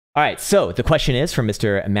All right, so the question is from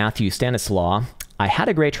Mr. Matthew Stanislaw. I had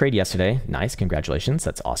a great trade yesterday. Nice, congratulations,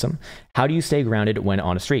 that's awesome. How do you stay grounded when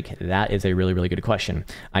on a streak? That is a really, really good question.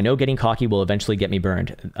 I know getting cocky will eventually get me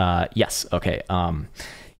burned. Yes, okay.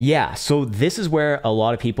 Yeah, so this is where a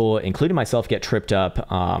lot of people, including myself, get tripped up.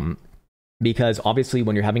 Because obviously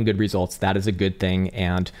when you're having good results, that is a good thing.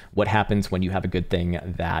 And what happens when you have a good thing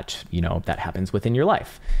that, that happens within your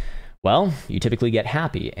life? Well, you typically get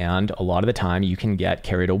happy, and a lot of the time you can get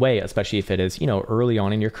carried away, especially if it is, early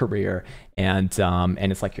on in your career, and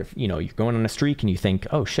it's like you're going on a streak and you think,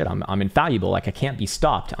 oh shit, I'm infallible, like I can't be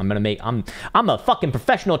stopped. I'm a fucking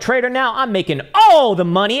professional trader now. I'm making all the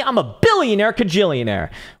money. I'm a billionaire, cajillionaire.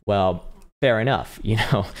 Well, fair enough,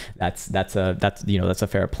 that's a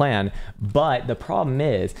fair plan. But the problem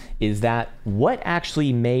is that what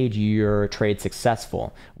actually made your trade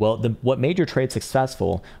successful? Well, what made your trade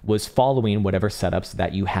successful was following whatever setups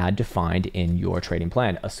that you had defined in your trading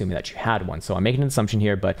plan, assuming that you had one. So I'm making an assumption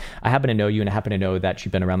here, but I happen to know you and I happen to know that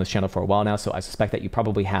you've been around this channel for a while now. So I suspect that you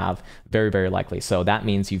probably have, very, very likely. So that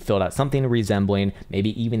means you filled out something resembling,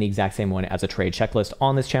 maybe even the exact same one as a trade checklist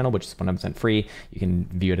on this channel, which is 100% free. You can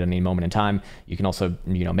view it at any moment in time. You can also,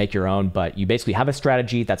 make your own, but you basically have a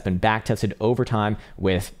strategy that's been back tested over time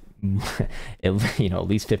with at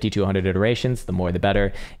least 50 to 100 iterations, the more the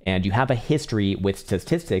better. And you have a history with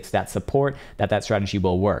statistics that support that strategy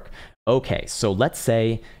will work. Okay, so let's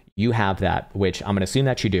say you have that, which I'm going to assume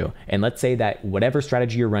that you do. And let's say that whatever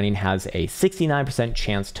strategy you're running has a 69%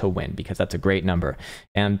 chance to win, because that's a great number.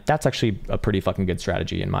 And that's actually a pretty fucking good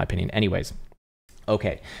strategy in my opinion. Anyways,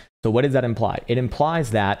 okay. So what does that imply? It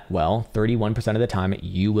implies that, well, 31% of the time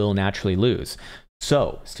you will naturally lose.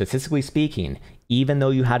 So statistically speaking, even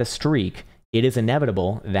though you had a streak, it is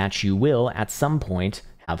inevitable that you will at some point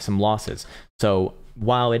have some losses. So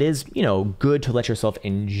while it is, good to let yourself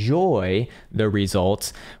enjoy the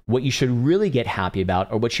results, what you should really get happy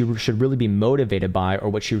about, or what you should really be motivated by, or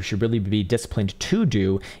what you should really be disciplined to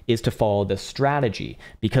do is to follow the strategy.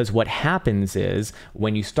 Because what happens is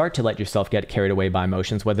when you start to let yourself get carried away by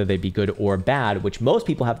emotions, whether they be good or bad, which most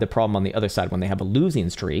people have the problem on the other side when they have a losing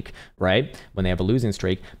streak, right? When they have a losing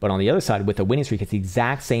streak, but on the other side with a winning streak, it's the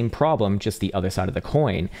exact same problem, just the other side of the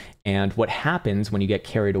coin. And what happens when you get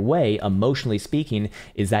carried away, emotionally speaking,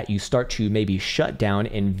 is that you start to maybe shut down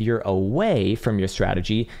and veer away from your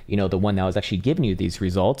strategy, the one that was actually giving you these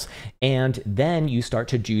results. And then you start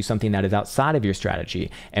to do something that is outside of your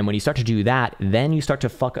strategy. And when you start to do that, then you start to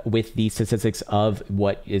fuck with the statistics of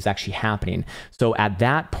what is actually happening. So at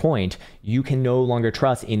that point, you can no longer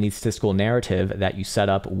trust in the statistical narrative that you set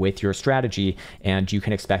up with your strategy. And you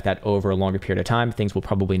can expect that over a longer period of time, things will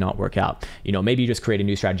probably not work out. Maybe you just create a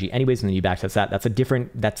new strategy anyways, and then you backtest that.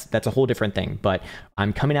 That's a whole different thing. But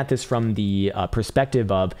I'm coming at this from the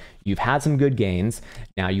perspective of you've had some good gains.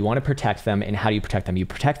 Now you want to protect them. And how do you protect them? You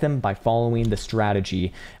protect them by following the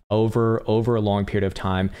strategy over a long period of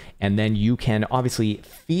time. And then you can obviously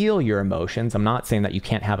feel your emotions. I'm not saying that you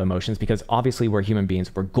can't have emotions, because obviously we're human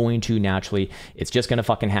beings. We're going to naturally, it's just going to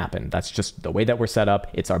fucking happen. That's just the way that we're set up.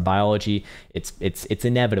 It's our biology. It's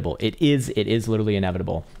inevitable. It is literally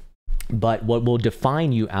inevitable. But what will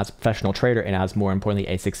define you as a professional trader, and as more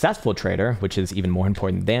importantly, a successful trader, which is even more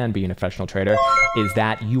important than being a professional trader, is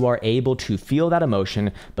that you are able to feel that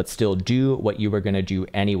emotion, but still do what you were going to do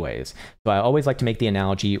anyways. So I always like to make the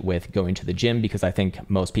analogy with going to the gym, because I think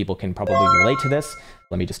most people can probably relate to this.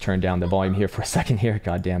 Let me just turn down the volume here for a second here.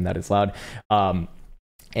 God damn, that is loud.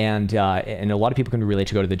 And a lot of people can relate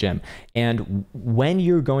to go to the gym. And when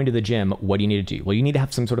you're going to the gym, what do you need to do? Well, you need to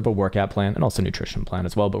have some sort of a workout plan and also nutrition plan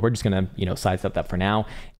as well. But we're just going to, sidestep that for now.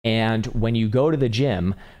 And when you go to the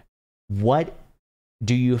gym, what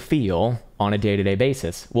do you feel on a day-to-day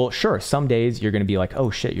basis? Well, sure, some days you're going to be like, oh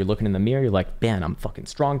shit, you're looking in the mirror, you're like, man, I'm fucking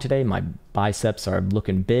strong today. My biceps are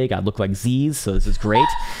looking big. I look like Z's, so this is great.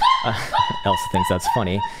 Elsa thinks that's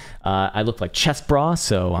funny. I look like chest bra,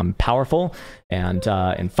 so I'm powerful. And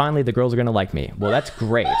finally, the girls are going to like me. Well, that's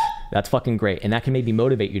great. That's fucking great. And that can maybe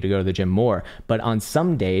motivate you to go to the gym more. But on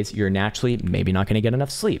some days, you're naturally maybe not going to get enough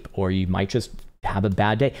sleep, or you might just have a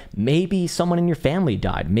bad day. Maybe someone in your family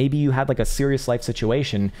died. Maybe you had like a serious life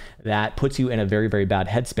situation that puts you in a very, very bad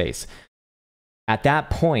headspace. At that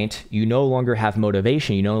point, you no longer have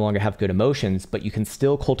motivation, you no longer have good emotions, but you can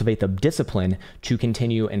still cultivate the discipline to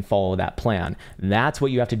continue and follow that plan. That's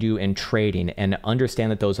what you have to do in trading, and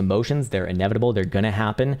understand that those emotions, they're inevitable, they're gonna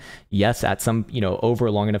happen. Yes, at some, over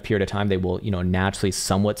a long enough period of time, they will, naturally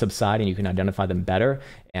somewhat subside, and you can identify them better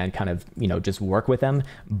and kind of, just work with them.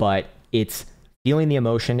 But it's feeling the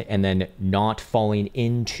emotion and then not falling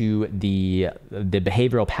into the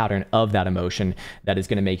behavioral pattern of that emotion that is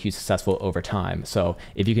going to make you successful over time. So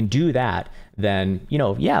if you can do that, then,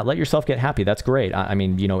 yeah, let yourself get happy. That's great. I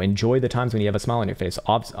mean, enjoy the times when you have a smile on your face.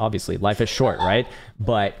 Obviously, life is short, right?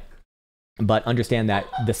 But understand that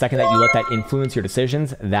the second that you let that influence your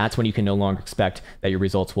decisions, that's when you can no longer expect that your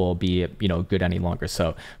results will be, good any longer.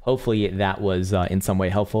 So hopefully that was in some way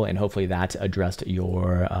helpful, and hopefully that addressed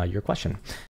your question.